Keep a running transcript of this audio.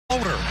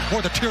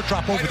or the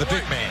teardrop over the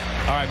big man.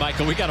 All right,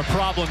 Michael, we got a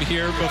problem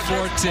here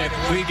before tip.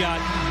 We got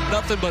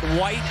nothing but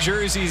white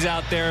jerseys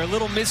out there. A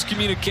little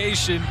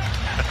miscommunication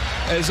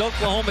as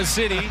Oklahoma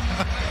City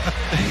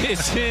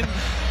is in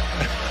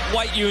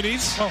white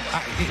unis.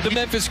 The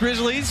Memphis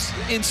Grizzlies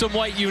in some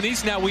white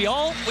unis. Now, we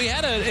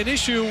had an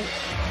issue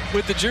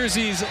with the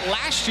jerseys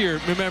last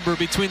year, remember,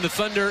 between the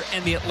Thunder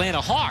and the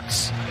Atlanta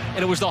Hawks. And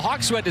it was the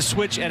Hawks who had to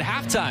switch at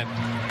halftime.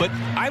 But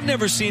I've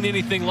never seen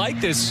anything like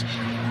this,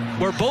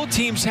 where both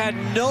teams had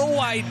no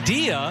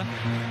idea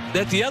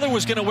that the other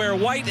was going to wear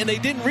white, and they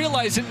didn't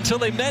realize it until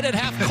they met at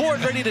half court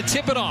ready to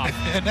tip it off.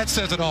 And that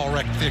says it all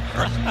right there.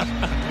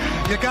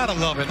 You got to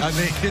love it. I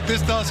mean,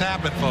 this does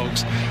happen,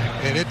 folks.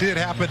 And it did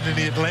happen in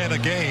the Atlanta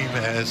game,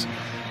 as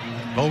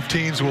both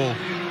teams will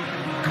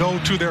go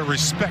to their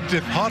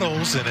respective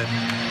huddles. And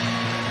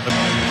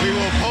we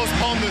will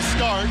postpone the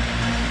start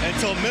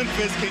until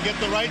Memphis can get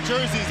the right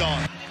jerseys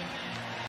on.